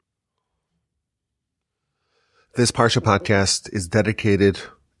This Parsha podcast is dedicated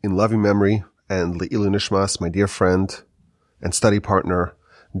in loving memory and Le'ilu Nishmas, my dear friend and study partner,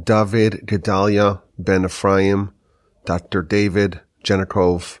 David Gedalia ben Ephraim, Dr. David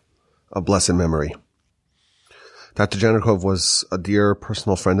Jenikov, of blessed memory. Dr. Jenikov was a dear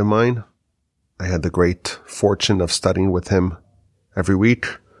personal friend of mine. I had the great fortune of studying with him every week.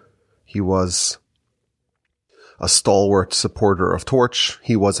 He was a stalwart supporter of Torch.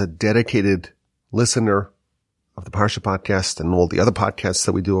 He was a dedicated listener of the Parsha podcast and all the other podcasts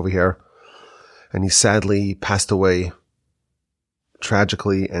that we do over here. And he sadly passed away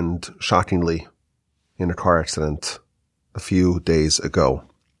tragically and shockingly in a car accident a few days ago.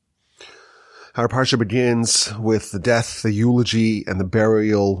 Our Parsha begins with the death, the eulogy, and the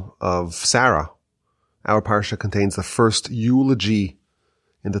burial of Sarah. Our Parsha contains the first eulogy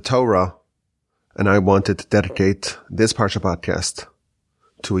in the Torah, and I wanted to dedicate this Parsha podcast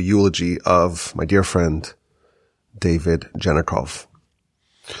to a eulogy of my dear friend, David Jenikov.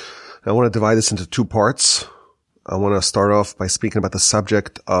 I want to divide this into two parts. I want to start off by speaking about the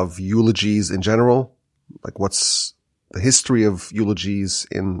subject of eulogies in general, like what's the history of eulogies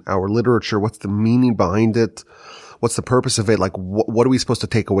in our literature, what's the meaning behind it, what's the purpose of it, like what are we supposed to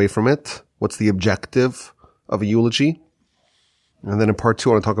take away from it, what's the objective of a eulogy. And then in part two,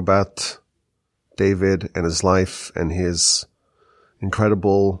 I want to talk about David and his life and his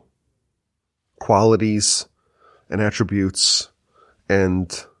incredible qualities and attributes,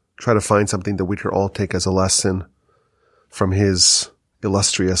 and try to find something that we can all take as a lesson from his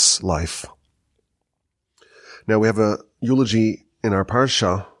illustrious life. Now we have a eulogy in our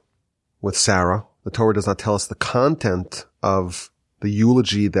Parsha with Sarah. The Torah does not tell us the content of the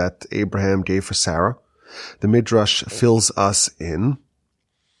eulogy that Abraham gave for Sarah. The Midrash fills us in.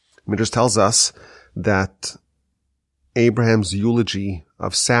 The Midrash tells us that Abraham's eulogy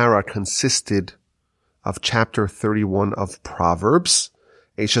of Sarah consisted of chapter 31 of Proverbs,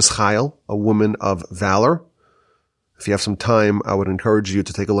 Eshes Chayil, a woman of valor. If you have some time, I would encourage you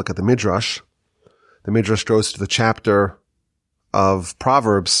to take a look at the Midrash. The Midrash goes to the chapter of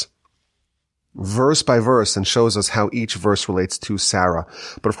Proverbs, verse by verse, and shows us how each verse relates to Sarah.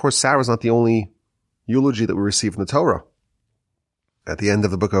 But of course, Sarah is not the only eulogy that we receive in the Torah. At the end of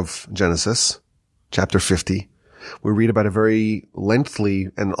the book of Genesis, chapter 50, we read about a very lengthy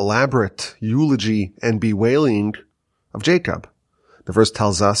and elaborate eulogy and bewailing of Jacob. The verse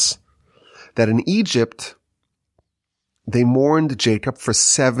tells us that in Egypt, they mourned Jacob for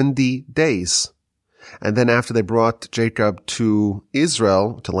 70 days. And then after they brought Jacob to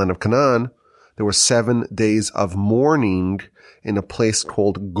Israel, to the land of Canaan, there were 7 days of mourning in a place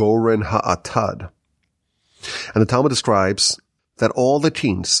called Goren Ha'atad. And the Talmud describes that all the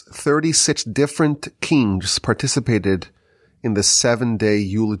kings, 36 different kings, participated in the 7-day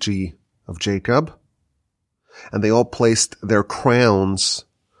eulogy of Jacob, and they all placed their crowns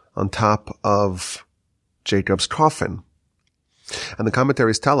on top of Jacob's coffin. And the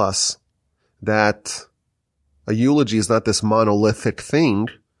commentaries tell us that a eulogy is not this monolithic thing.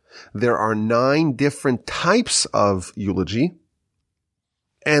 There are 9 different types of eulogy,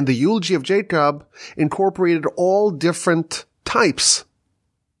 and the eulogy of Jacob incorporated all different types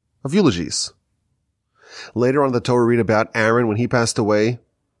of eulogies. Later on in the Torah, read about Aaron. When he passed away,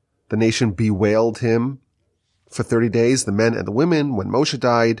 the nation bewailed him for 30 days, the men and the women. When Moshe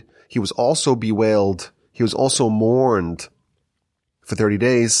died, he was also bewailed. He was also mourned for 30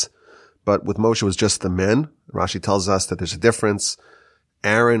 days. But with Moshe, it was just the men. Rashi tells us that there's a difference.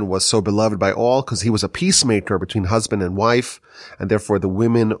 Aaron was so beloved by all because he was a peacemaker between husband and wife, and therefore the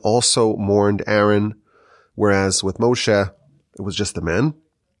women also mourned Aaron, whereas with Moshe, it was just the men.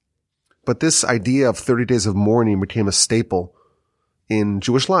 But this idea of 30 days of mourning became a staple in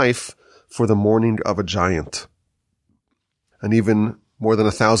Jewish life for the mourning of a giant. And even more than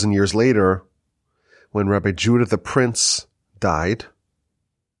 1,000 years later, when Rabbi Judah the Prince died,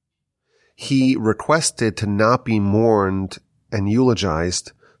 he requested to not be mourned and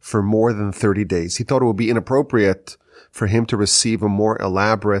eulogized for more than 30 days. He thought it would be inappropriate for him to receive a more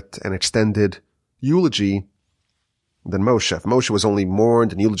elaborate and extended eulogy than Moshe. If Moshe was only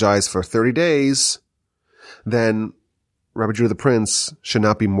mourned and eulogized for 30 days, then Rabbi Judah the Prince should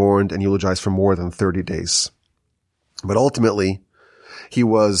not be mourned and eulogized for more than 30 days. But ultimately, he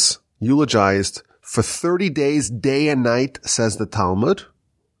was eulogized for 30 days, day and night, says the Talmud.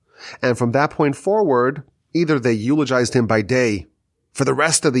 And from that point forward, either they eulogized him by day for the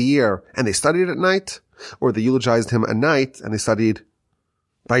rest of the year and they studied at night, or they eulogized him at night and they studied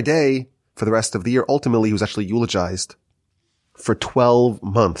by day for the rest of the year. Ultimately, he was actually eulogized for 12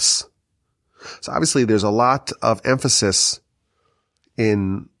 months. So obviously there's a lot of emphasis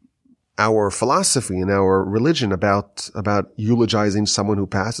in our philosophy and our religion about eulogizing someone who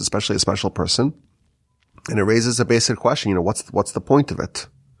passed, especially a special person. And it raises a basic question, what's the point of it?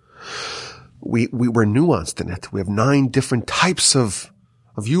 We're nuanced in it. We have 9 different types of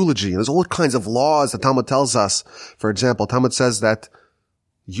eulogy. There's all kinds of laws the Talmud tells us. For example, Talmud says that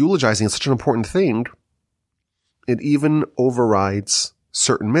eulogizing is such an important thing, it even overrides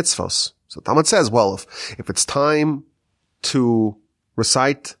certain mitzvos. So Talmud says, well, if it's time to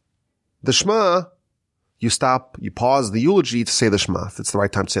recite the Shema, you pause the eulogy to say the Shema, if it's the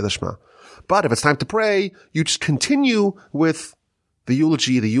right time to say the Shema. But if it's time to pray, you just continue with the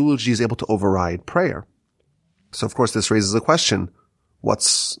eulogy. The eulogy is able to override prayer. So of course this raises a question.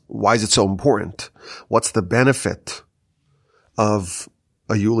 Why is it so important? What's the benefit of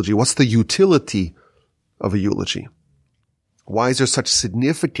a eulogy? What's the utility of a eulogy? Why is there such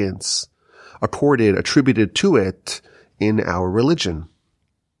significance attributed to it in our religion?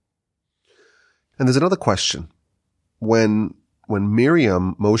 And there's another question. When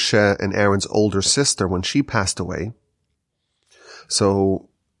Miriam, Moshe and Aaron's older sister, when she passed away, so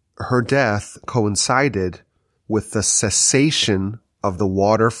her death coincided with the cessation of the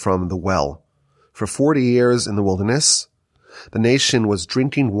water from the well. For 40 years in the wilderness, the nation was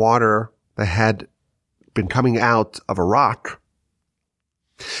drinking water that had been coming out of a rock,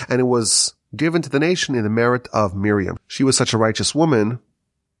 and it was given to the nation in the merit of Miriam. She was such a righteous woman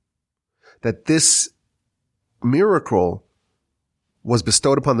that this miracle was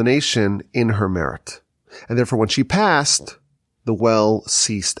bestowed upon the nation in her merit. And therefore, when she passed, the well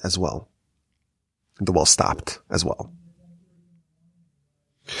ceased as well. The well stopped as well.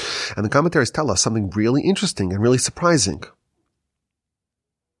 And the commentaries tell us something really interesting and really surprising.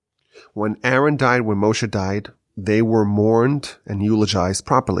 When Aaron died, when Moshe died, they were mourned and eulogized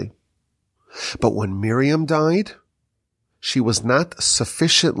properly. But when Miriam died, she was not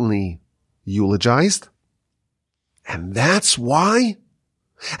sufficiently eulogized. And that's why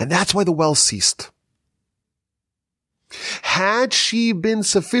the well ceased. Had she been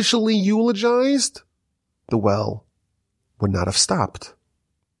sufficiently eulogized, the well would not have stopped.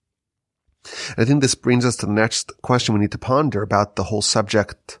 And I think this brings us to the next question we need to ponder about the whole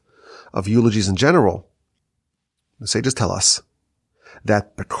subject of eulogies in general. The sages tell us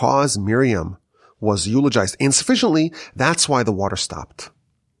that because Miriam was eulogized insufficiently, that's why the water stopped.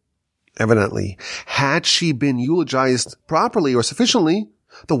 Evidently, had she been eulogized properly or sufficiently,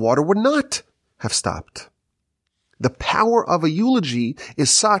 the water would not have stopped. The power of a eulogy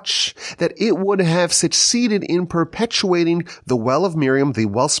is such that it would have succeeded in perpetuating the well of Miriam, the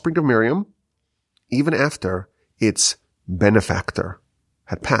wellspring of Miriam, even after its benefactor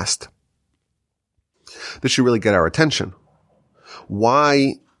had passed. This should really get our attention.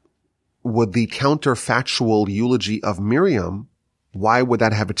 Why would the counterfactual eulogy of Miriam, why would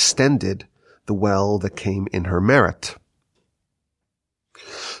that have extended the well that came in her merit?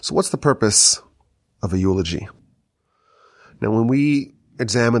 So what's the purpose of a eulogy? Now, when we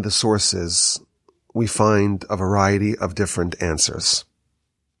examine the sources, we find a variety of different answers.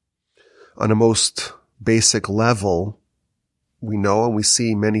 On a most basic level, we know and we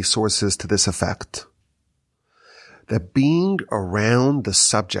see many sources to this effect, that being around the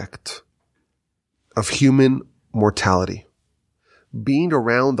subject of human mortality, being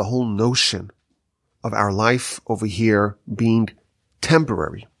around the whole notion of our life over here being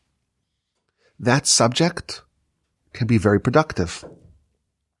temporary, that subject can be very productive.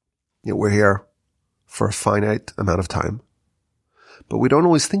 We're here for a finite amount of time, but we don't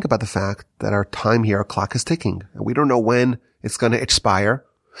always think about the fact that our time here, our clock is ticking, and we don't know when it's going to expire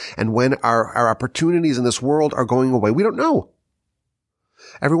and when our opportunities in this world are going away. We don't know.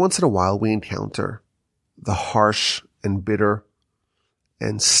 Every once in a while, we encounter the harsh and bitter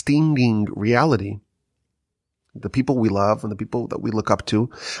and stinging reality. The people we love and the people that we look up to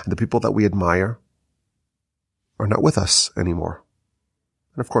and the people that we admire are not with us anymore.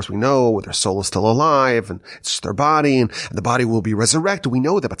 And of course we know their soul is still alive and it's just their body and the body will be resurrected. We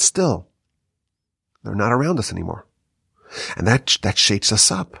know that, but still, they're not around us anymore. And that shakes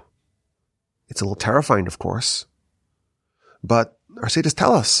us up. It's a little terrifying, of course, but our sages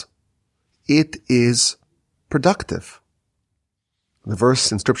tell us it is productive. The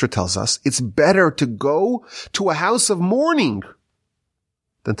verse in scripture tells us it's better to go to a house of mourning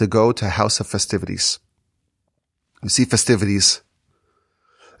than to go to a house of festivities. You see festivities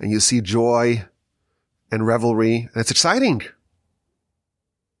and you see joy and revelry, and it's exciting.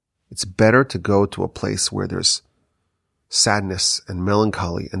 It's better to go to a place where there's sadness and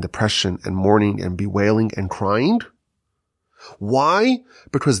melancholy and depression and mourning and bewailing and crying. Why?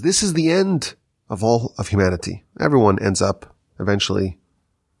 Because this is the end of all of humanity. Everyone ends up eventually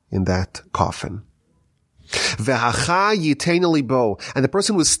in that coffin. Ve'hacha yitein libo. And the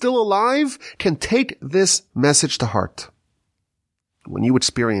person who is still alive can take this message to heart. When you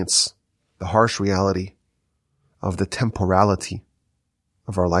experience the harsh reality of the temporality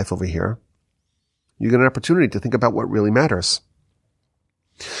of our life over here, you get an opportunity to think about what really matters.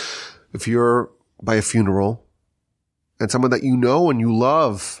 If you're by a funeral and someone that you know and you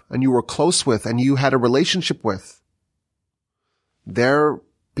love and you were close with and you had a relationship with, they're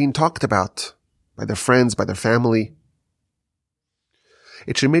being talked about by their friends, by their family.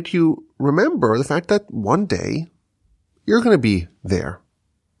 It should make you remember the fact that one day you're going to be there.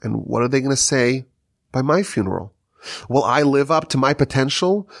 And what are they going to say by my funeral? Will I live up to my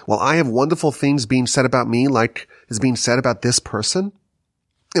potential? Will I have wonderful things being said about me like is being said about this person?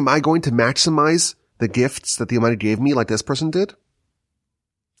 Am I going to maximize the gifts that the Almighty gave me like this person did?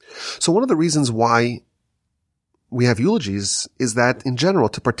 So one of the reasons why we have eulogies is that in general,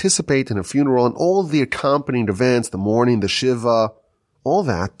 to participate in a funeral and all the accompanying events, the mourning, the shiva, all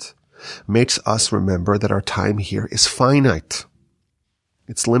that makes us remember that our time here is finite.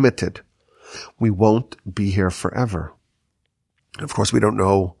 It's limited. We won't be here forever. Of course, we don't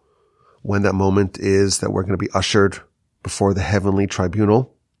know when that moment is that we're going to be ushered before the heavenly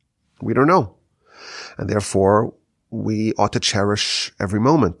tribunal. We don't know. And therefore, we ought to cherish every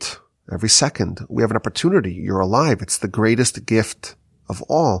moment, every second. We have an opportunity. You're alive. It's the greatest gift of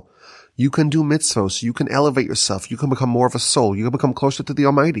all. You can do mitzvos. You can elevate yourself. You can become more of a soul. You can become closer to the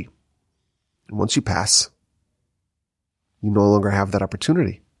Almighty. And once you pass, you no longer have that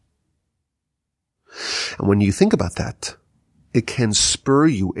opportunity. And when you think about that, it can spur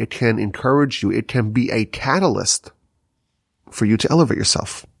you, it can encourage you, it can be a catalyst for you to elevate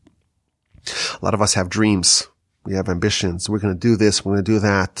yourself. A lot of us have dreams. We have ambitions. We're going to do this. We're going to do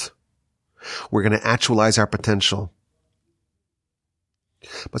that. We're going to actualize our potential.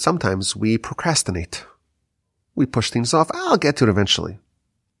 But sometimes we procrastinate. We push things off. I'll get to it eventually.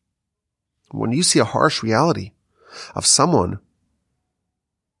 When you see a harsh reality of someone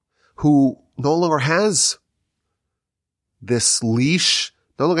who no longer has this leash,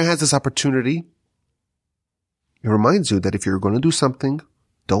 no longer has this opportunity, it reminds you that if you're going to do something,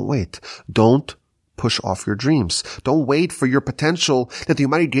 don't wait. Don't push off your dreams. Don't wait for your potential that the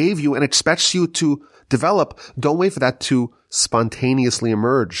Almighty gave you and expects you to develop. Don't wait for that to spontaneously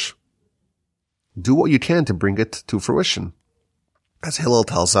emerge. Do what you can to bring it to fruition. As Hillel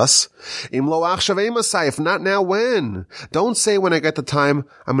tells us, Im lo achshav emasai, if not now, when? Don't say when I get the time,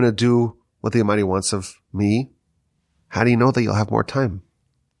 I'm going to do what the Almighty wants of me. How do you know that you'll have more time?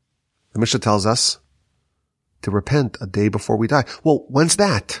 The Mishnah tells us to repent a day before we die. Well, when's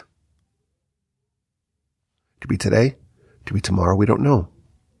that? Could be today, could be tomorrow, we don't know.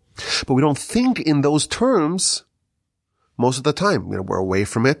 But we don't think in those terms most of the time. We're away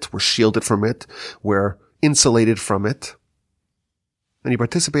from it, we're shielded from it, we're insulated from it. And you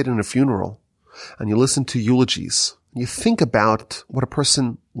participate in a funeral, and you listen to eulogies, and you think about what a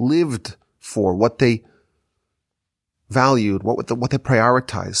person lived for, what they valued, what they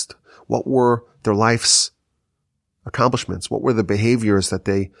prioritized, what were their life's accomplishments, what were the behaviors that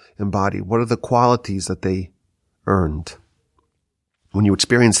they embodied, what are the qualities that they earned. When you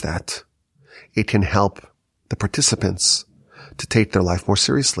experience that, it can help the participants to take their life more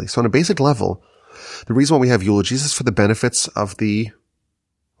seriously. So on a basic level, the reason why we have eulogies is for the benefits of the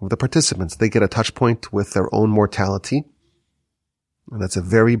participants. They get a touch point with their own mortality, and that's a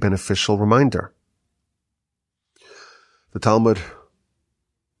very beneficial reminder. The Talmud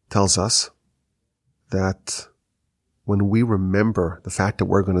tells us that when we remember the fact that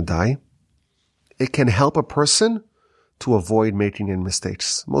we're going to die, it can help a person to avoid making any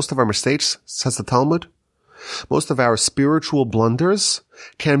mistakes. Most of our mistakes, says the Talmud, most of our spiritual blunders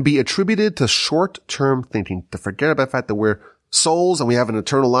can be attributed to short-term thinking, to forget about the fact that we're souls and we have an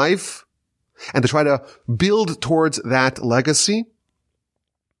eternal life, and to try to build towards that legacy.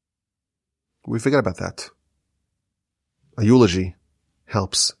 We forget about that. A eulogy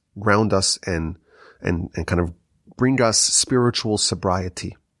helps ground us and kind of bring us spiritual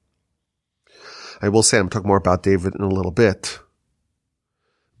sobriety. I will say, I'm talking more about David in a little bit,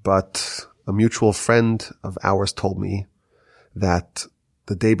 but a mutual friend of ours told me that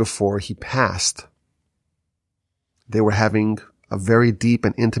the day before he passed, they were having a very deep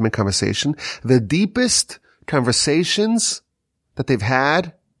and intimate conversation, the deepest conversations that they've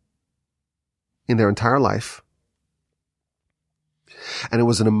had in their entire life. And it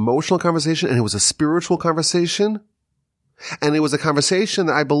was an emotional conversation, and it was a spiritual conversation, and it was a conversation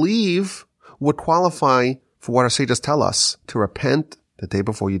that I believe would qualify for what our sages tell us, to repent the day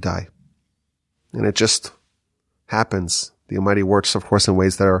before you die. And it just happens. The Almighty works, of course, in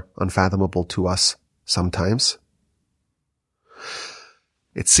ways that are unfathomable to us sometimes.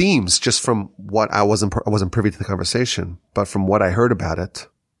 It seems, just from what I wasn't privy to the conversation, but from what I heard about it,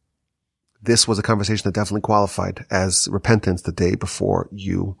 this was a conversation that definitely qualified as repentance the day before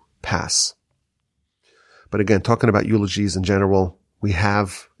you pass. But again, talking about eulogies in general, we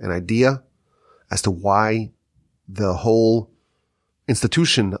have an idea as to why the whole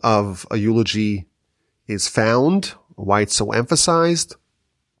institution of a eulogy is found, why it's so emphasized.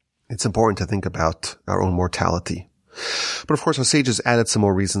 It's important to think about our own mortality. But of course, our sages added some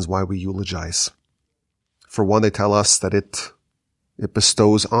more reasons why we eulogize. For one, they tell us that it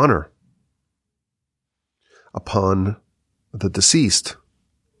bestows honor upon the deceased.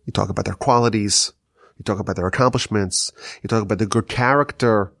 You talk about their qualities. You talk about their accomplishments. You talk about the good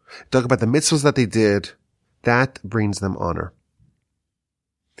character. You talk about the mitzvahs that they did. That brings them honor.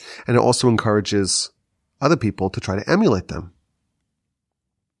 And it also encourages other people to try to emulate them.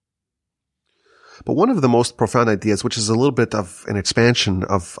 But one of the most profound ideas, which is a little bit of an expansion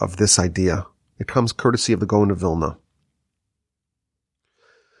of this idea, it comes courtesy of the Gaon of Vilna.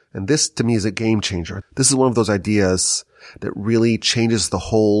 And this, to me, is a game changer. This is one of those ideas that really changes the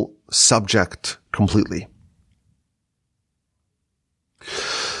whole subject completely.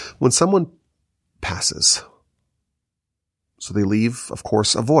 When someone passes, so they leave, of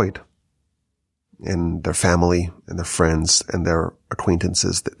course, a void in their family and their friends and their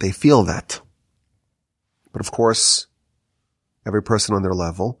acquaintances. They feel that. But of course, every person on their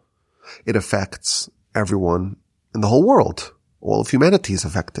level, it affects everyone in the whole world. All of humanity is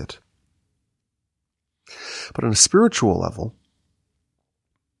affected. But on a spiritual level,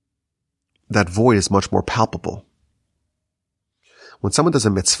 that void is much more palpable. When someone does a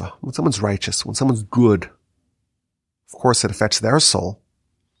mitzvah, when someone's righteous, when someone's good, of course it affects their soul,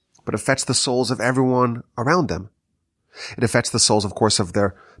 but it affects the souls of everyone around them. It affects the souls, of course, of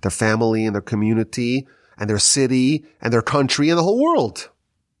their family and their community and their city and their country and the whole world.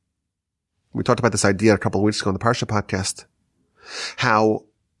 We talked about this idea a couple of weeks ago on the Parsha podcast, how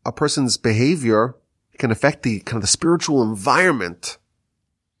a person's behavior can affect the kind of the spiritual environment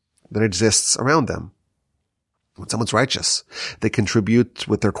that exists around them. When someone's righteous, they contribute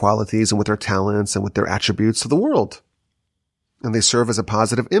with their qualities and with their talents and with their attributes to the world. And they serve as a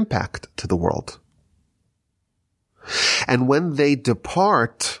positive impact to the world. And when they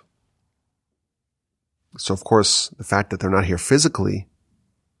depart, so of course, the fact that they're not here physically,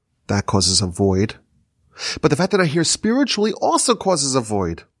 that causes a void. But the fact that they're not here spiritually also causes a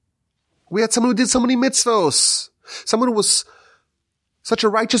void. We had someone who did so many mitzvos. Someone who was such a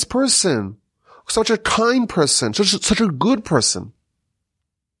righteous person, such a kind person, such a good person.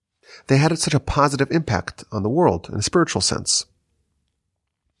 They had such a positive impact on the world in a spiritual sense.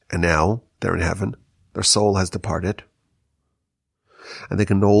 And now they're in heaven. Their soul has departed. And they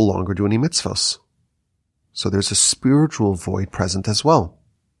can no longer do any mitzvos. So there's a spiritual void present as well.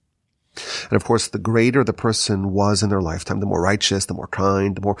 And of course, the greater the person was in their lifetime, the more righteous, the more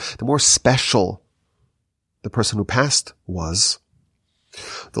kind, the more special the person who passed was,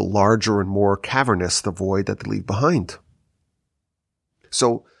 the larger and more cavernous the void that they leave behind.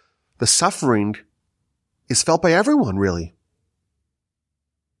 So the suffering is felt by everyone, really.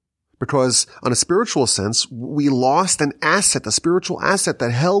 Because on a spiritual sense, we lost an asset, a spiritual asset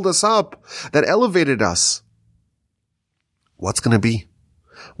that held us up, that elevated us. What's going to be?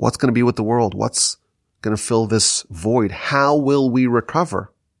 What's going to be with the world? What's going to fill this void? How will we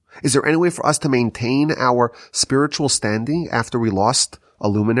recover? Is there any way for us to maintain our spiritual standing after we lost a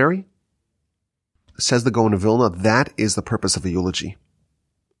luminary? Says the Gaon of Vilna, that is the purpose of a eulogy.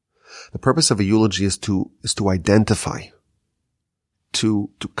 The purpose of a eulogy is to identify,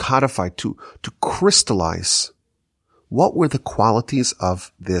 to codify, to crystallize what were the qualities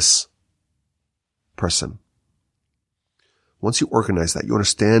of this person. Once you organize that, you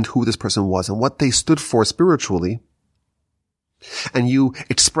understand who this person was and what they stood for spiritually, and you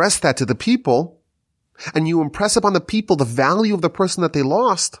express that to the people, and you impress upon the people the value of the person that they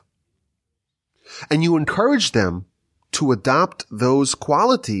lost, and you encourage them to adopt those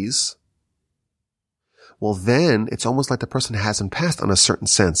qualities, well, then it's almost like the person hasn't passed on a certain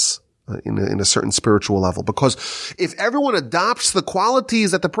sense, in a certain spiritual level. Because if everyone adopts the qualities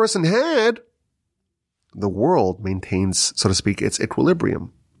that the person had, the world maintains, so to speak, its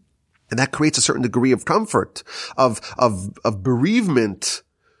equilibrium. And that creates a certain degree of comfort, of bereavement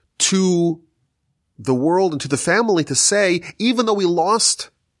to the world and to the family to say, even though we lost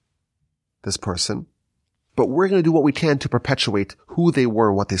this person, but we're going to do what we can to perpetuate who they were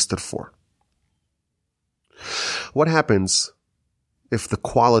and what they stood for. What happens if the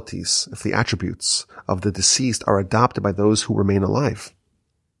qualities, if the attributes of the deceased are adopted by those who remain alive,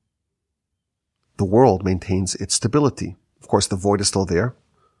 the world maintains its stability. Of course, the void is still there.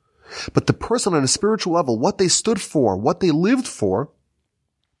 But the person on a spiritual level, what they stood for, what they lived for,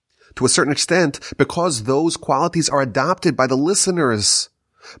 to a certain extent, because those qualities are adopted by the listeners,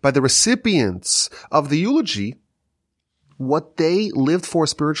 by the recipients of the eulogy, what they lived for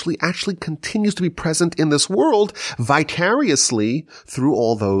spiritually actually continues to be present in this world vicariously through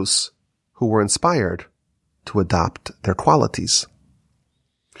all those who were inspired to adopt their qualities.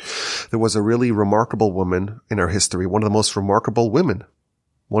 There was a really remarkable woman in our history, one of the most remarkable women,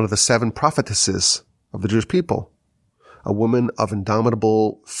 one of the 7 prophetesses of the Jewish people, a woman of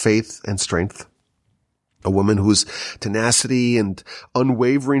indomitable faith and strength, a woman whose tenacity and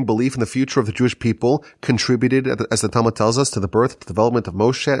unwavering belief in the future of the Jewish people contributed, as the Talmud tells us, to the birth and development of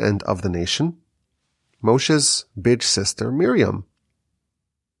Moshe and of the nation. Moshe's big sister, Miriam.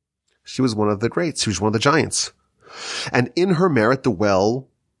 She was one of the greats. She was one of the giants. And in her merit, the well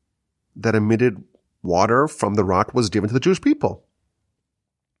that emitted water from the rock was given to the Jewish people.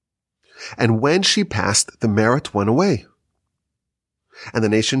 And when she passed, the merit went away. And the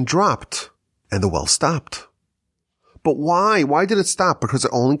nation dropped. And the well stopped. But why? Why did it stop? Because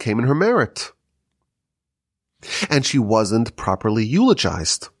it only came in her merit. And she wasn't properly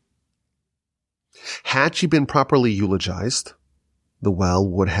eulogized. Had she been properly eulogized, the well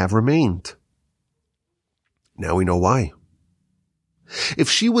would have remained. Now we know why. If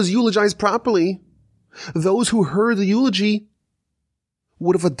she was eulogized properly, those who heard the eulogy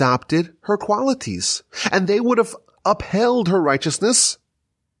would have adopted her qualities, and they would have upheld her righteousness.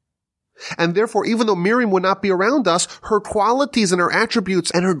 And therefore, even though Miriam would not be around us, her qualities and her attributes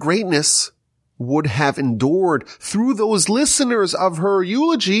and her greatness would have endured through those listeners of her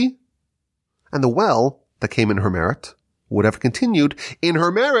eulogy, and the well that came in her merit would have continued in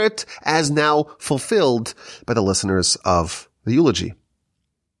her merit as now fulfilled by the listeners of the eulogy.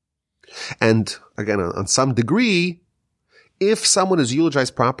 And again, on some degree, if someone is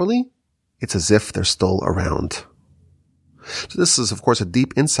eulogized properly, it's as if they're still around. So this is, of course, a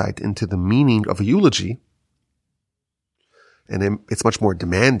deep insight into the meaning of a eulogy. And it's much more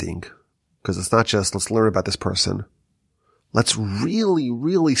demanding, because it's not just, let's learn about this person. Let's really,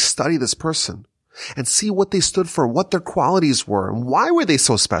 really study this person and see what they stood for, what their qualities were, and why were they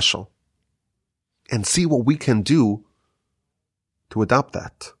so special, and see what we can do to adopt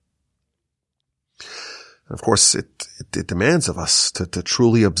that. And of course, it demands of us to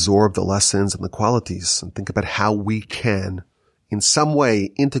truly absorb the lessons and the qualities and think about how we can, in some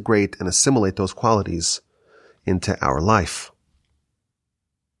way, integrate and assimilate those qualities into our life.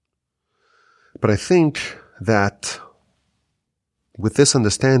 But I think that with this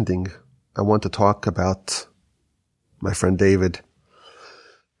understanding, I want to talk about my friend David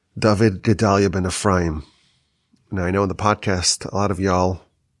Gedalia ben Ephraim. Now, I know in the podcast, a lot of y'all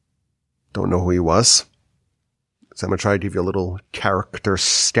don't know who he was. So I'm going to try to give you a little character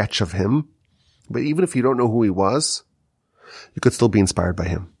sketch of him. But even if you don't know who he was, you could still be inspired by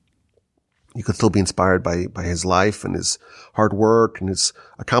him. You could still be inspired by his life and his hard work and his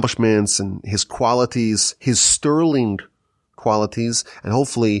accomplishments and his qualities, his sterling qualities. And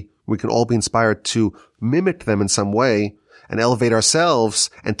hopefully we can all be inspired to mimic them in some way and elevate ourselves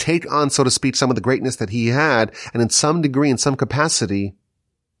and take on, so to speak, some of the greatness that he had, and in some degree, in some capacity,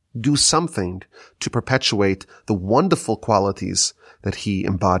 do something to perpetuate the wonderful qualities that he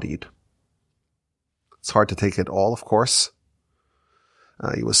embodied. It's hard to take it all, of course.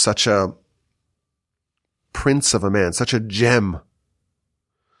 He was such a prince of a man, such a gem.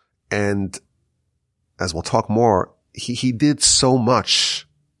 And as we'll talk more, he did so much,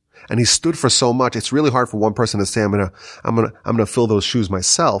 and he stood for so much. It's really hard for one person to say, I'm gonna fill those shoes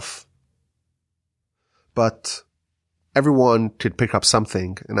myself. But everyone could pick up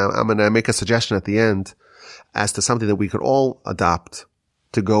something, and I'm going to make a suggestion at the end as to something that we could all adopt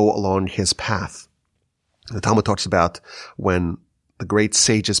to go along his path. The Talmud talks about when the great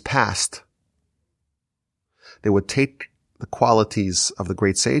sages passed, they would take the qualities of the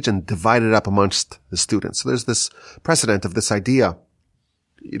great sage and divide it up amongst the students. So there's this precedent of this idea.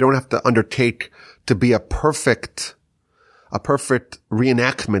 You don't have to undertake to be a perfect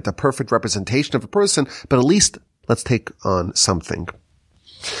reenactment, a perfect representation of a person, but at least let's take on something.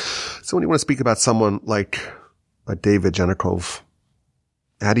 So when you want to speak about someone like David Genikov,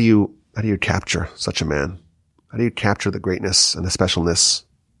 how do you capture such a man? How do you capture the greatness and the specialness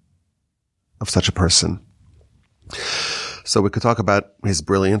of such a person? So we could talk about his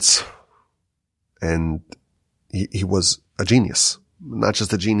brilliance, and he was a genius, not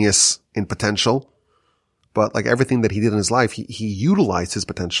just a genius in potential, But like everything that he did in his life, he utilized his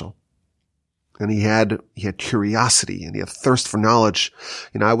potential. And he had curiosity and he had thirst for knowledge.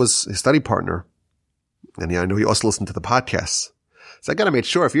 I was his study partner. And I know he also listened to the podcasts. So I got to make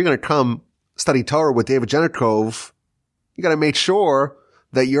sure if you're going to come study Torah with David Jenikov, you got to make sure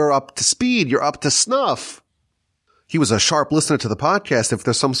that you're up to speed. You're up to snuff. He was a sharp listener to the podcast. If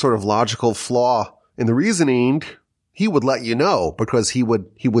there's some sort of logical flaw in the reasoning, he would let you know because he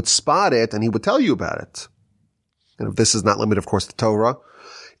would spot it and he would tell you about it. And if this is not limited, of course, to Torah,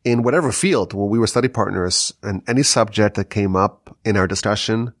 in whatever field, when we were study partners, and any subject that came up in our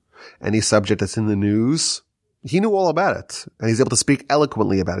discussion, any subject that's in the news, he knew all about it. And he's able to speak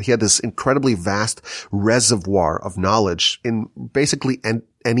eloquently about it. He had this incredibly vast reservoir of knowledge in basically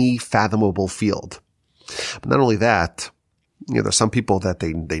any fathomable field. But not only that, there's some people that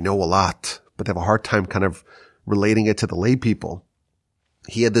they know a lot, but they have a hard time kind of relating it to the lay people.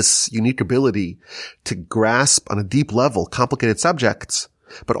 He had this unique ability to grasp on a deep level complicated subjects,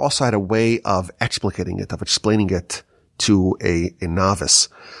 but also had a way of explicating it, of explaining it to a novice.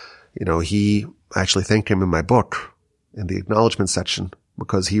 I actually thanked him in my book in the acknowledgement section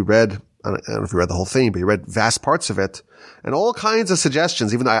because he read, I don't know if he read the whole thing, but he read vast parts of it and all kinds of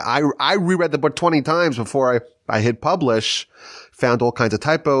suggestions. Even though I reread the book 20 times before I hit publish, found all kinds of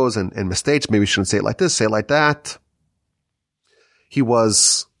typos and mistakes. Maybe you shouldn't say it like this, say it like that. He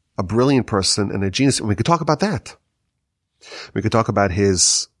was a brilliant person and a genius. And we could talk about that. We could talk about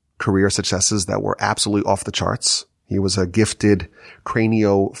his career successes that were absolutely off the charts. He was a gifted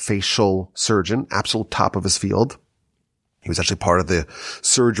craniofacial surgeon, absolute top of his field. He was actually part of the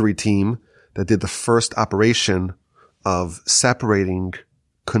surgery team that did the first operation of separating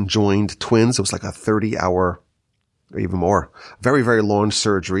conjoined twins. It was like a 30-hour or even more, very, very long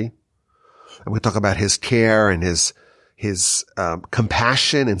surgery. And we talk about his care and his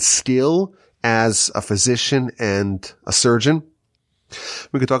compassion and skill as a physician and a surgeon.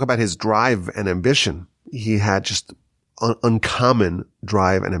 We could talk about his drive and ambition. He had just uncommon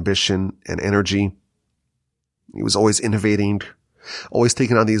drive and ambition and energy. He was always innovating, always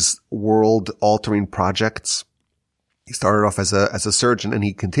taking on these world-altering projects. He started off as a surgeon and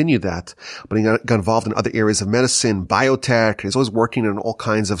he continued that, but he got involved in other areas of medicine, biotech. He was always working on all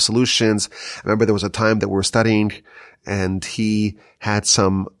kinds of solutions. I remember there was a time that we were studying and he had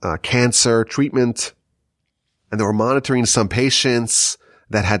some cancer treatment and they were monitoring some patients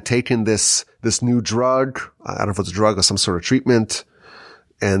that had taken this new drug. I don't know if it's a drug or some sort of treatment.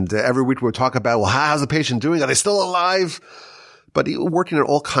 And every week we would talk about, well, how's the patient doing? Are they still alive? But he was working in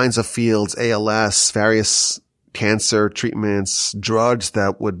all kinds of fields, ALS, various cancer treatments, drugs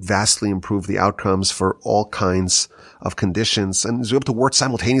that would vastly improve the outcomes for all kinds of conditions. And he was able to work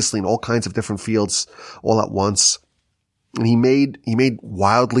simultaneously in all kinds of different fields all at once. And he made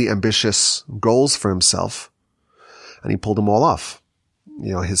wildly ambitious goals for himself and he pulled them all off.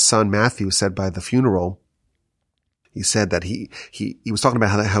 His son Matthew said by the funeral, he said that he was talking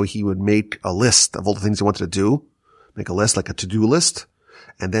about how he would make a list of all the things he wanted to do, make a list like a to-do list,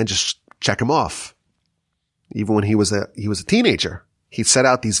 and then just check them off. Even when he was a teenager, he set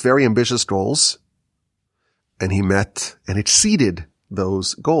out these very ambitious goals and he met and exceeded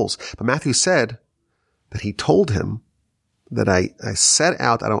those goals. But Matthew said that he told him that I set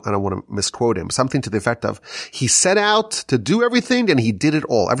out, I don't want to misquote him, something to the effect of, he set out to do everything and he did it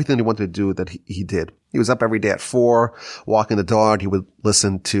all. Everything he wanted to do that he did. He was up every day at 4, walking the dog. He would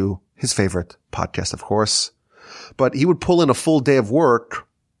listen to his favorite podcast, of course, but he would pull in a full day of work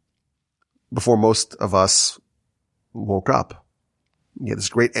before most of us woke up. He had this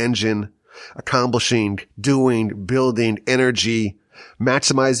great engine, accomplishing, doing, building, energy,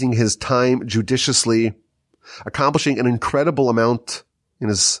 maximizing his time judiciously, accomplishing an incredible amount in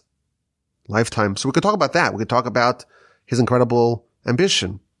his lifetime. So we could talk about that. We could talk about his incredible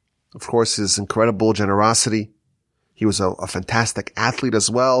ambition. Of course, his incredible generosity. He was a fantastic athlete as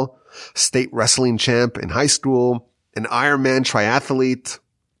well. State wrestling champ in high school, an Ironman triathlete.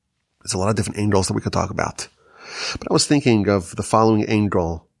 There's a lot of different angles that we could talk about. But I was thinking of the following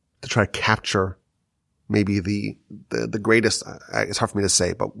angle to try to capture maybe the greatest, it's hard for me to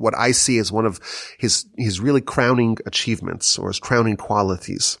say, but what I see as one of his really crowning achievements or his crowning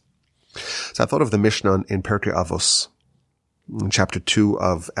qualities. So I thought of the Mishnah in Pirkei Avos, in chapter 2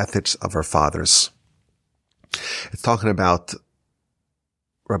 of Ethics of Our Fathers. It's talking about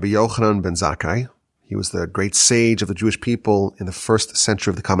Rabbi Yochanan ben Zakkai. He was the great sage of the Jewish people in the first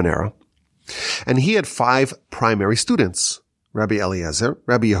century of the Common Era. And he had 5 primary students: Rabbi Eliezer,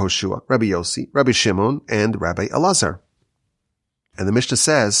 Rabbi Yehoshua, Rabbi Yossi, Rabbi Shimon, and Rabbi Elazar. And the Mishnah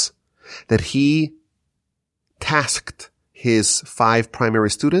says that he tasked his 5 primary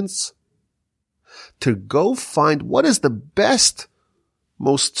students to go find what is the best,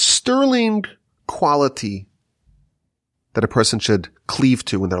 most sterling quality that a person should cleave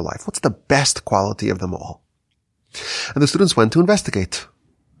to in their life. What's the best quality of them all? And the students went to investigate.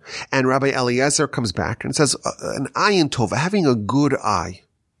 And Rabbi Eliezer comes back and says, an ayin tova, having a good eye.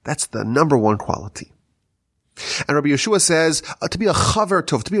 That's the number one quality. And Rabbi Yeshua says, to be a chaver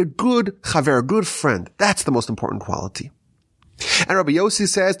tov, to be a good chaver, a good friend. That's the most important quality. And Rabbi Yossi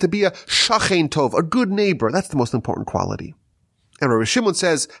says, to be a shachen tov, a good neighbor. That's the most important quality. And Rabbi Shimon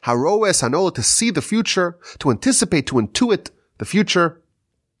says, haroes hanola, to see the future, to anticipate, to intuit the future.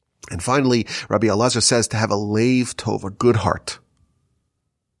 And finally, Rabbi Elazar says, to have a leiv tov, a good heart.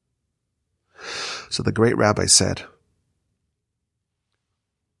 So the great rabbi said,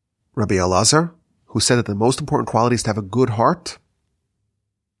 Rabbi Elazar, who said that the most important quality is to have a good heart,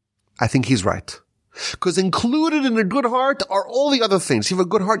 I think he's right. Because included in a good heart are all the other things. You have a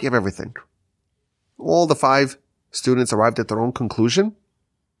good heart, you have everything. All the 5 students arrived at their own conclusion.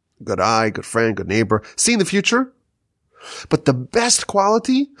 Good eye, good friend, good neighbor, seeing the future. But the best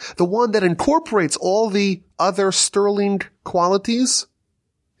quality, the one that incorporates all the other sterling qualities,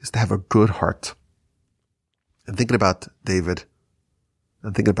 is to have a good heart. And thinking about David,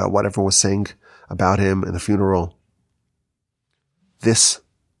 and thinking about what everyone was saying about him in the funeral, this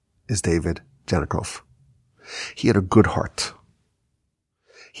is David Janikov. He had a good heart.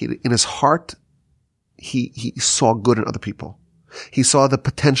 In his heart, he saw good in other people. He saw the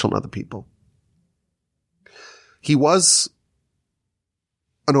potential in other people. He was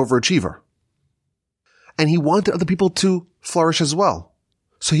an overachiever. And he wanted other people to flourish as well.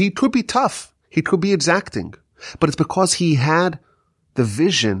 So he could be tough. He could be exacting. But it's because he had the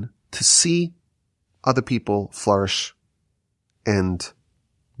vision to see other people flourish and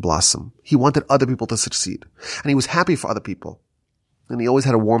blossom. He wanted other people to succeed. And he was happy for other people. And he always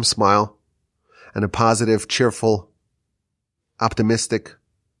had a warm smile and a positive, cheerful, optimistic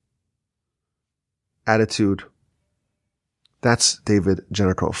attitude. That's David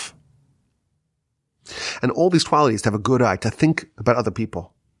Janikov. And all these qualities, to have a good eye, to think about other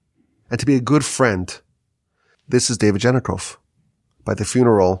people, and to be a good friend. This is David Janikov. By the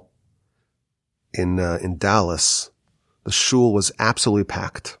funeral in Dallas, the shul was absolutely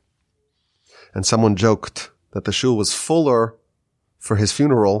packed. And someone joked that the shul was fuller for his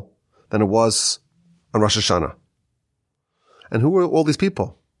funeral than it was on Rosh Hashanah. And who were all these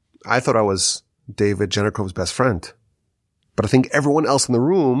people? I thought I was David Janikov's best friend. But I think everyone else in the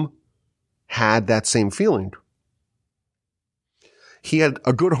room had that same feeling. He had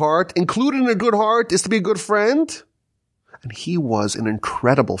a good heart. Included in a good heart is to be a good friend. And he was an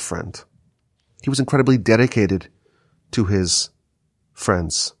incredible friend. He was incredibly dedicated to his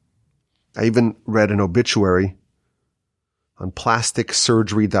friends. I even read an obituary on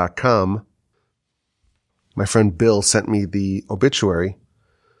plasticsurgery.com. My friend Bill sent me the obituary,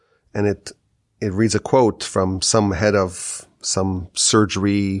 and it reads a quote from some head of some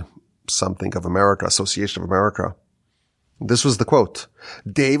surgery, something of America, Association of America. This was the quote.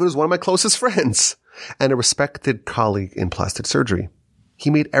 David was one of my closest friends and a respected colleague in plastic surgery.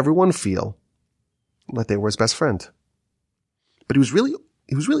 He made everyone feel like they were his best friend. But he was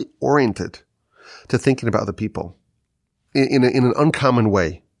really oriented to thinking about other people in an uncommon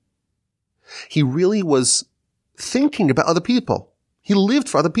way. He really was thinking about other people. He lived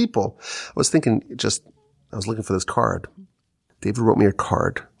for other people. I was looking for this card. David wrote me a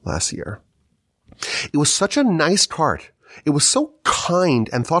card last year. It was such a nice card. It was so kind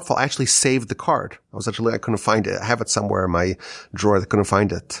and thoughtful. I actually saved the card. I couldn't find it. I have it somewhere in my drawer. I couldn't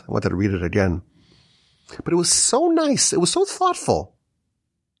find it. I wanted to read it again. But it was so nice. It was so thoughtful.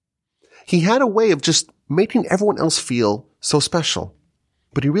 He had a way of just making everyone else feel so special.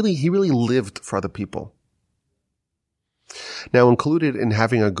 But he really lived for other people. Now, included in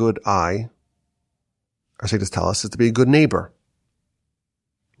having a good eye, our sages tell us, is to be a good neighbor.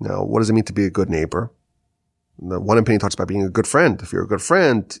 Now, what does it mean to be a good neighbor? The one opinion talks about being a good friend. If you're a good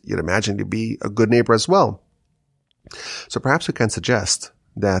friend, you'd imagine you'd be a good neighbor as well. So perhaps we can suggest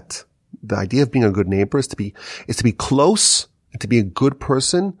that the idea of being a good neighbor is to be close and to be a good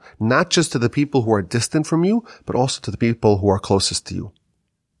person, not just to the people who are distant from you, but also to the people who are closest to you.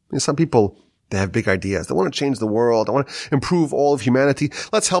 Some people, they have big ideas. They want to change the world. They want to improve all of humanity.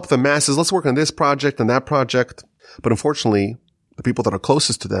 Let's help the masses. Let's work on this project and that project. But unfortunately, the people that are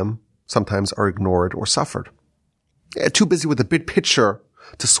closest to them sometimes are ignored or suffered. They're too busy with the big picture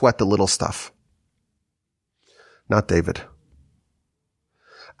to sweat the little stuff. Not David.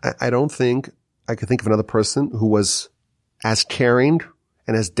 I don't think I could think of another person who was as caring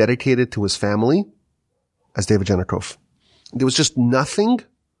and as dedicated to his family as David Janikov. There was just nothing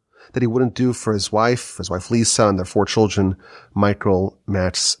that he wouldn't do for his wife Lisa, and their 4 children, Michael,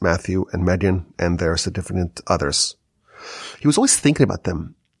 Max, Matthew, and Megan, and their significant others. He was always thinking about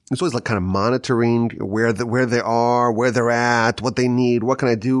them. He was always like kind of monitoring where they are, where they're at, what they need, what can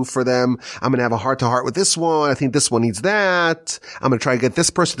I do for them? I'm going to have a heart-to-heart with this one. I think this one needs that. I'm going to try to get this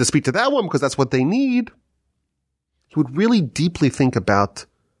person to speak to that one because that's what they need. He would really deeply think about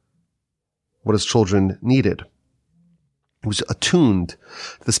what his children needed. He was attuned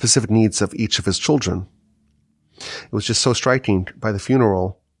to the specific needs of each of his children. It was just so striking. By the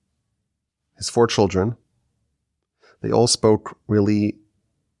funeral, his 4 children, they all spoke really,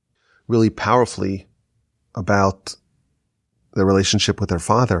 really powerfully about their relationship with their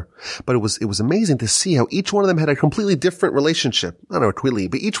father. But it was amazing to see how each one of them had a completely different relationship. I don't know, completely,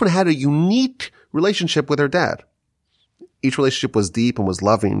 but each one had a unique relationship with their dad. Each relationship was deep and was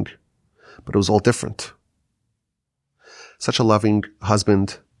loving, but it was all different. Such a loving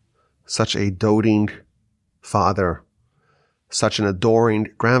husband, such a doting father, such an adoring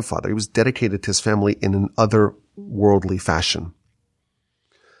grandfather. He was dedicated to his family in an otherworldly fashion.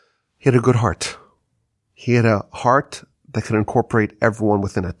 He had a good heart. He had a heart that could incorporate everyone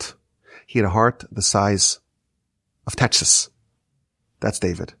within it. He had a heart the size of Texas. That's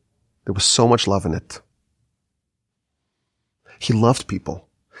David. There was so much love in it. He loved people.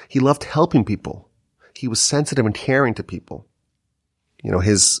 He loved helping people. He was sensitive and caring to people. You know,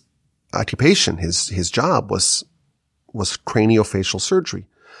 his occupation, his job was craniofacial surgery.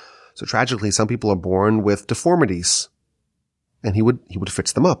 So tragically, some people are born with deformities, and he would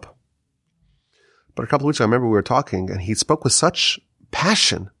fix them up. But a couple of weeks ago, I remember we were talking, and he spoke with such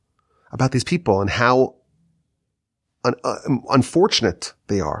passion about these people and how unfortunate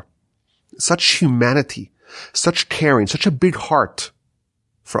they are. Such humanity, such caring, such a big heart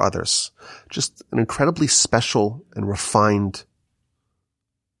for others. Just an incredibly special and refined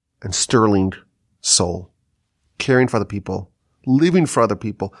and sterling soul. Caring for other people, living for other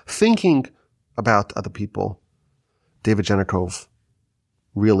people, thinking about other people. David Janikov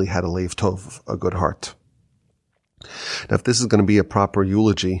really had a Lev Tov, a good heart. Now, if this is going to be a proper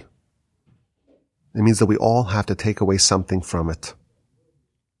eulogy, it means that we all have to take away something from it.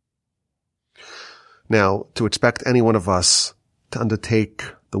 Now, to expect any one of us to undertake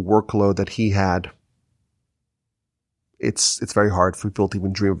the workload that he had, it's very hard for people to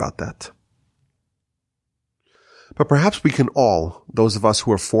even dream about that. But perhaps we can all, those of us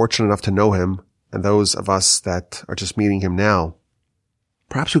who are fortunate enough to know him, and those of us that are just meeting him now,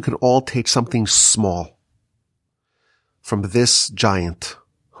 perhaps we can all take something small from this giant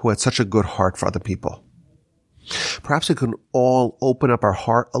who had such a good heart for other people. Perhaps we can all open up our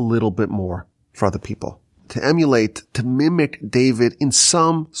heart a little bit more for other people, to emulate, to mimic David in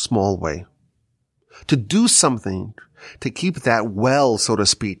some small way, to do something to keep that well, so to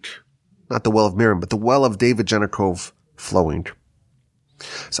speak, not the well of Miriam, but the well of David Janikov flowing.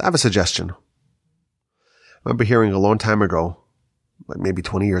 So I have a suggestion. I remember hearing a long time ago, like maybe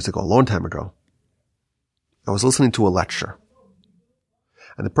 20 years ago, a long time ago, I was listening to a lecture,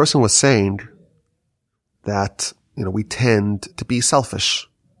 and the person was saying that, we tend to be selfish.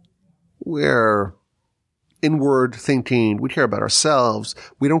 We're inward thinking. We care about ourselves.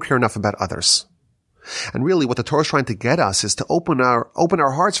 We don't care enough about others. And really what the Torah is trying to get us is to open our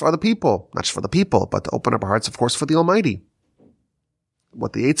hearts for other people, not just for the people, but to open up our hearts, of course, for the Almighty.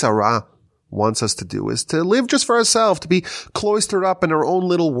 What the Yetzer Hara wants us to do is to live just for ourselves, to be cloistered up in our own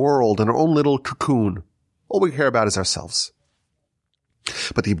little world, in our own little cocoon. All we care about is ourselves.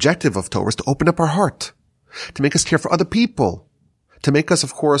 But the objective of Torah is to open up our heart, to make us care for other people, to make us,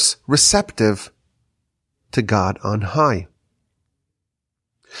 of course, receptive to God on high.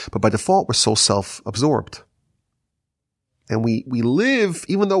 But by default, we're so self-absorbed. And we live,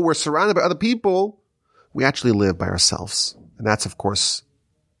 even though we're surrounded by other people, we actually live by ourselves. And that's, of course,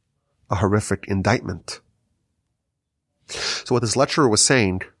 a horrific indictment. So what this lecturer was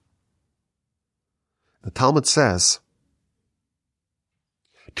saying, the Talmud says,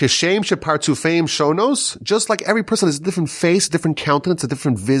 Kishem shepartzufeim shonos, just like every person has a different face, a different countenance, a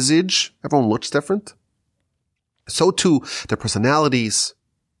different visage, everyone looks different. So too, their personalities,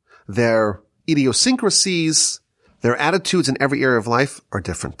 their idiosyncrasies, their attitudes in every area of life are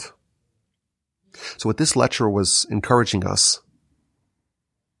different. So what this lecturer was encouraging us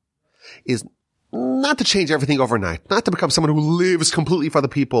is not to change everything overnight, not to become someone who lives completely for other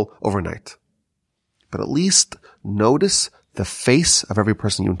people overnight, but at least notice the face of every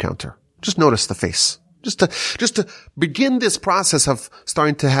person you encounter. Just notice the face. Just to begin this process of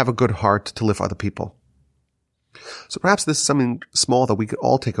starting to have a good heart to live for other people. So perhaps this is something small that we could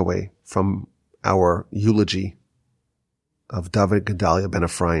all take away from our eulogy of David Gedalia ben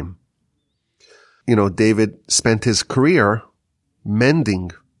Ephraim. You know, David spent his career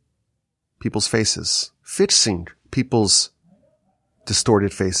mending people's faces, fixing people's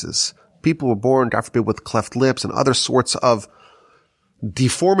distorted faces. People were born, God forbid, with cleft lips and other sorts of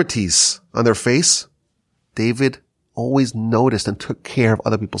deformities on their face. David always noticed and took care of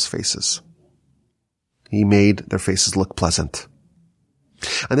other people's faces. He made their faces look pleasant.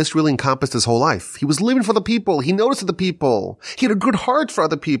 And this really encompassed his whole life. He was living for the people. He noticed the people. He had a good heart for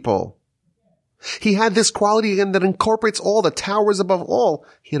other people. He had this quality again that incorporates all, that towers above all.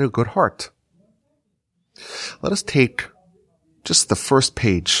 He had a good heart. Let us take just the first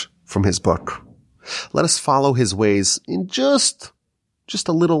page from his book. Let us follow his ways in just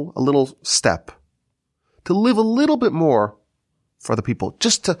a little step. To live a little bit more for other people.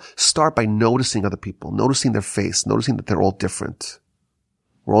 Just to start by noticing other people, noticing their face, noticing that they're all different.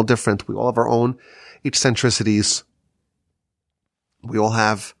 We're all different. We all have our own eccentricities. We all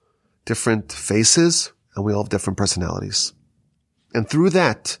have different faces and we all have different personalities. And through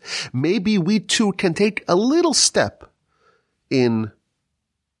that, maybe we too can take a little step in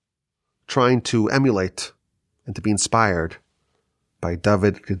trying to emulate and to be inspired by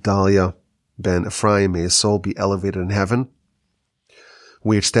David Gedalia ben Ephraim. May his soul be elevated in heaven.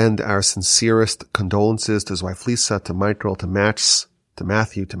 We extend our sincerest condolences to his wife Lisa, to Michael, to Max, to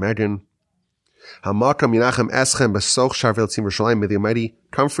Matthew, to Megan. May the Almighty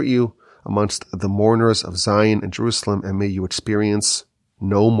comfort you amongst the mourners of Zion and Jerusalem, and may you experience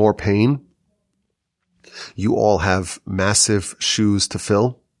no more pain. You all have massive shoes to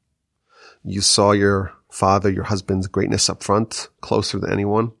fill. You saw your father, your husband's greatness up front, closer than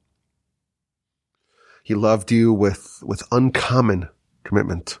anyone. He loved you with uncommon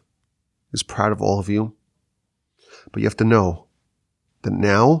commitment. He was proud of all of you. But you have to know that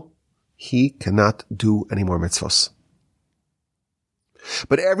now he cannot do any more mitzvahs.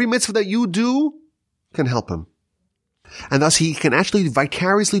 But every mitzvah that you do can help him. And thus he can actually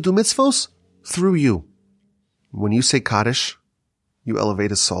vicariously do mitzvahs through you. When you say Kaddish, you elevate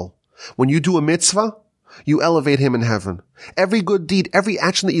his soul. When you do a mitzvah, you elevate him in heaven. Every good deed, every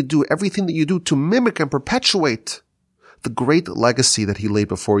action that you do, everything that you do to mimic and perpetuate the great legacy that he laid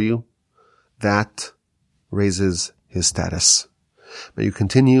before you, that raises his status. May you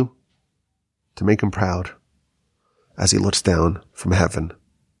continue to make him proud as he looks down from heaven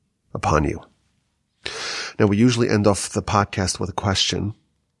upon you. Now, we usually end off the podcast with a question.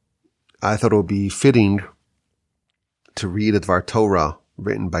 I thought it would be fitting to read a Dvar Torah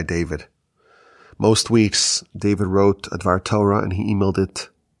written by David. Most weeks, David wrote a Dvar Torah and he emailed it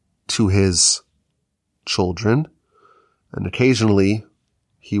to his children. And occasionally,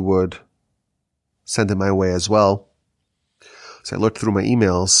 he would send it my way as well. So I looked through my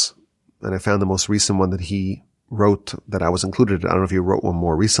emails and I found the most recent one that he wrote that I was included in. I don't know if he wrote one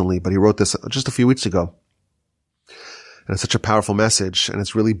more recently, but he wrote this just a few weeks ago. And it's such a powerful message and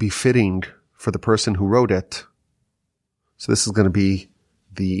it's really befitting for the person who wrote it. So this is going to be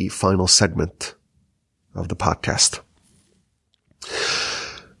the final segment of the podcast.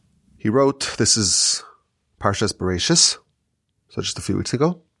 He wrote, this is Parsha's Bereshis, so just a few weeks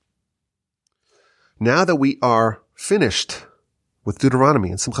ago. Now that we are finished with Deuteronomy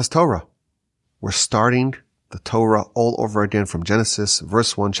and Simchas Torah, we're starting the Torah all over again from Genesis,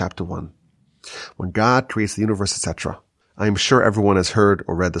 verse 1, chapter 1. When God creates the universe, etc. I am sure everyone has heard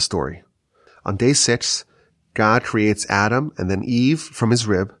or read the story. On day 6, God creates Adam and then Eve from his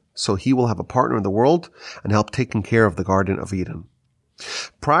rib, so he will have a partner in the world and help taking care of the Garden of Eden.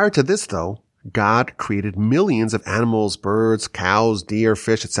 Prior to this, though, God created millions of animals, birds, cows, deer,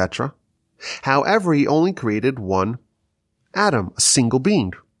 fish, etc. However, he only created one Adam, a single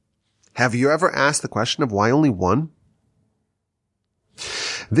being. Have you ever asked the question of why only one?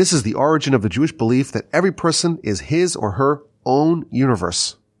 This is the origin of the Jewish belief that every person is his or her own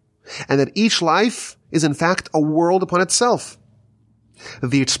universe, and that each life is in fact a world upon itself.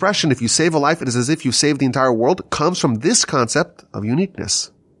 The expression, if you save a life, it is as if you saved the entire world, comes from this concept of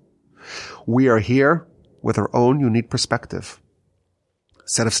uniqueness. We are here with our own unique perspective,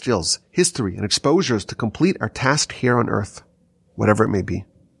 set of skills, history, and exposures to complete our task here on earth, whatever it may be.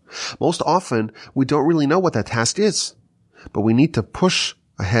 Most often, we don't really know what that task is, but we need to push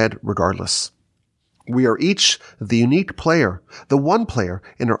ahead regardless. We are each the unique player, the one player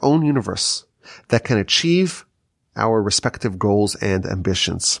in our own universe that can achieve our respective goals and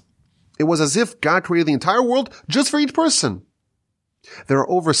ambitions. It was as if God created the entire world just for each person. There are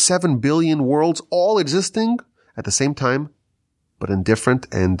over 7 billion worlds all existing at the same time, but in different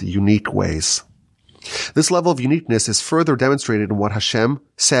and unique ways. This level of uniqueness is further demonstrated in what Hashem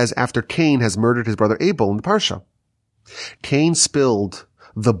says after Cain has murdered his brother Abel in the Parsha. Cain spilled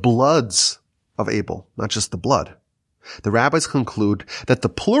the bloods of Abel, not just the blood. The rabbis conclude that the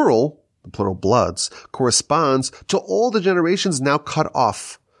plural bloods, corresponds to all the generations now cut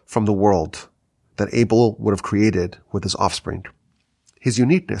off from the world that Abel would have created with his offspring. His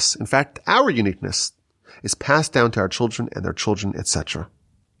uniqueness, in fact, our uniqueness, is passed down to our children and their children, etc.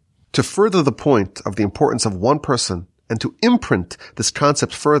 To further the point of the importance of one person and to imprint this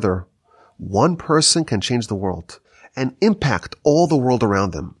concept further, one person can change the world and impact all the world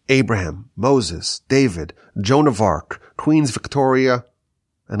around them. Abraham, Moses, David, Joan of Arc, Queens Victoria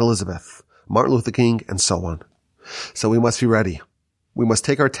and Elizabeth, Martin Luther King, and so on. So we must be ready. We must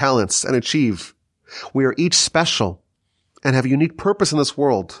take our talents and achieve. We are each special and have a unique purpose in this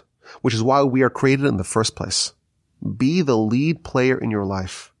world, which is why we are created in the first place. Be the lead player in your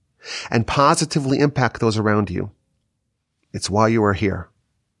life and positively impact those around you. It's why you are here.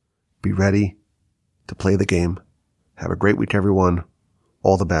 Be ready to play the game. Have a great week, everyone.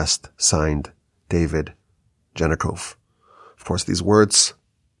 All the best. Signed, David Jennikov. Of course, these words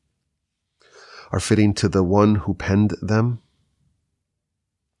are fitting to the one who penned them.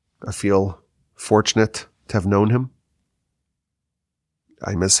 I feel fortunate to have known him.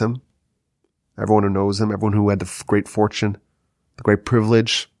 I miss him. Everyone who knows him, everyone who had the great fortune, the great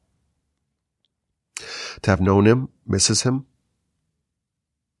privilege to have known him, misses him.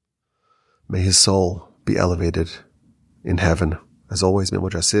 May his soul be elevated in heaven. As always, my email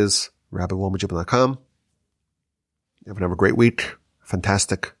address is rabbiwolmajib.com. Everyone have a great week,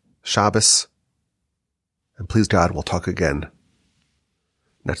 fantastic Shabbos, and please God, we'll talk again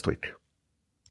next week.